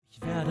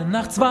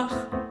nachts wach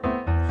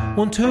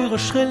und höre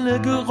schrille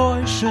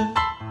Geräusche.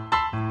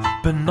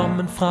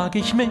 Benommen frag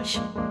ich mich,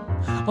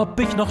 ob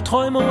ich noch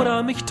träume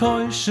oder mich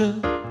täusche.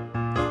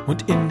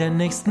 Und in der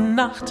nächsten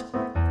Nacht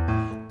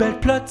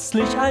bellt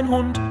plötzlich ein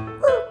Hund.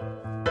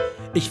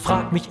 Ich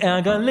frag mich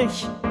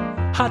ärgerlich,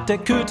 hat der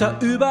Köter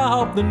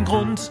überhaupt nen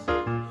Grund?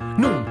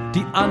 Nun,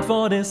 die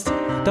Antwort ist,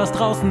 dass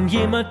draußen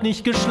jemand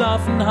nicht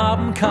geschlafen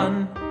haben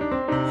kann.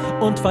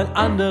 Und weil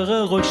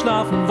andere ruhig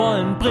schlafen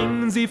wollen,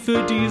 bringen sie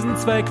für diesen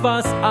Zweck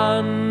was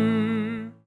an.